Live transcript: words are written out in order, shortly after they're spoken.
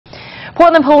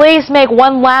Portland police make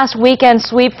one last weekend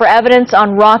sweep for evidence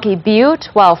on Rocky Butte,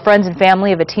 while friends and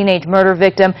family of a teenage murder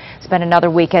victim spent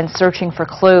another weekend searching for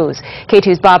clues.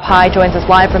 KATU's Bob High joins us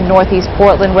live from Northeast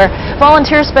Portland, where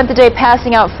volunteers spent the day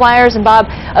passing out flyers. And Bob,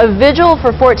 a vigil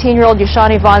for 14-year-old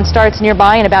Yashanee Vaughn starts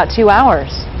nearby in about 2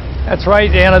 hours. That's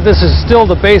right, Anna. This is still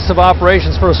the base of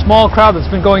operations for a small crowd that's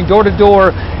been going door to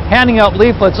door, handing out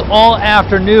leaflets all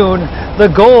afternoon. The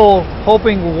goal,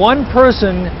 hoping one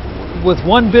person with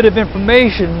one bit of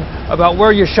information about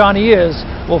where Yashanee is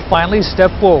will finally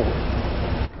step forward.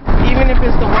 Even if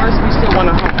it's the worst, we still want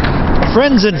to help.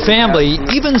 Friends and family,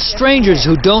 even strangers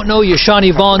who don't know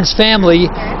Yashanee Vaughn's family,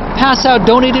 pass out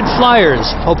donated flyers,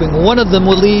 hoping one of them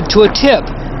will lead to a tip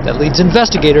that leads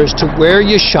investigators to where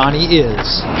Yashanee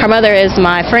is. Her mother is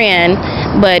my friend,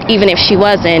 but even if she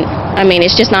wasn't, I mean,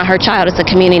 it's just not her child, it's the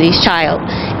community's child.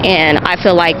 And I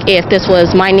feel like if this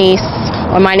was my niece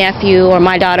or my nephew or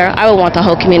my daughter, I would want the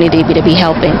whole community to be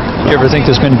helping. You ever think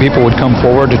this many people would come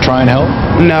forward to try and help?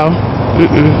 No.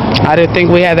 I didn't think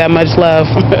we had that much love.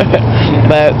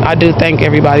 But I do thank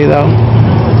everybody, though,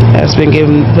 that's been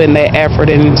putting their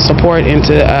effort and support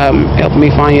into helping me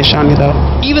find Yashanee, though.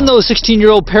 Even though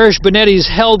 16-year-old Parrish Benetti is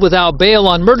held without bail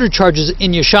on murder charges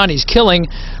in Yashanee's killing,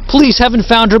 police haven't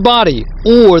found her body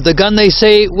or the gun they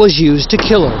say was used to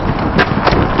kill her.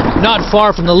 Not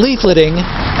far from the leafleting,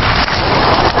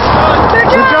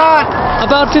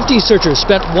 about 50 searchers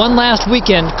spent one last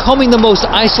weekend combing the most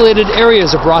isolated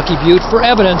areas of Rocky Butte for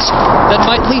evidence that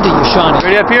might lead to Yashanee.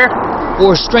 Ready up here?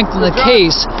 Or strengthen the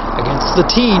case against the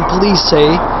teen police say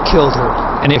killed her.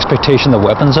 Any expectation of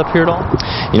weapons up here at all?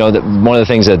 You know, one of the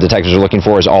things that detectives are looking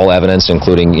for is all evidence,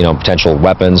 including, you know, potential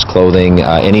weapons, clothing,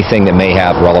 anything that may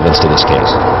have relevance to this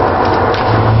case.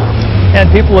 And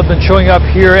people have been showing up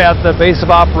here at the base of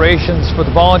operations for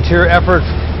the volunteer effort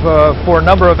for a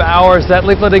number of hours. That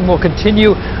leafleting will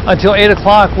continue until 8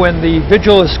 o'clock when the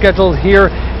vigil is scheduled here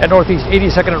at Northeast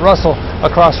 82nd and Russell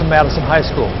across from Madison High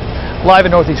School. Live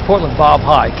in Northeast Portland, Bob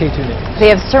High, KATU News. They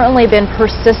have certainly been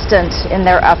persistent in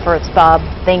their efforts, Bob.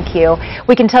 Thank you.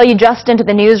 We can tell you just into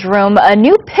the newsroom a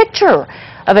new picture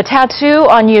of a tattoo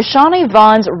on Yashanee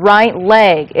Vaughn's right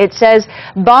leg. It says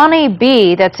Bonnie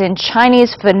B, that's in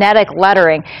Chinese phonetic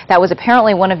lettering. That was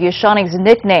apparently one of Yashanee's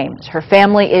nicknames. Her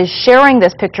family is sharing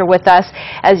this picture with us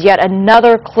as yet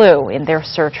another clue in their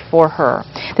search for her.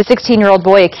 The 16-year-old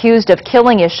boy accused of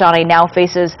killing Yashanee now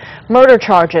faces murder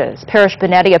charges. Parrish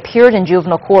Benetti appeared in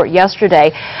juvenile court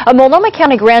yesterday. A Multnomah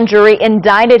County grand jury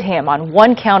indicted him on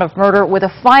 1 count of murder with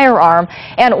a firearm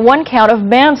and 1 count of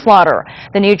manslaughter.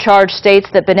 The new charge states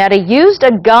that Benetti used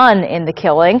a gun in the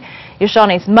killing.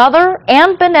 Yashanee's mother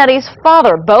and Benetti's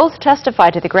father both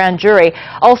testified to the grand jury.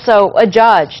 Also, a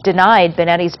judge denied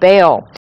Benetti's bail.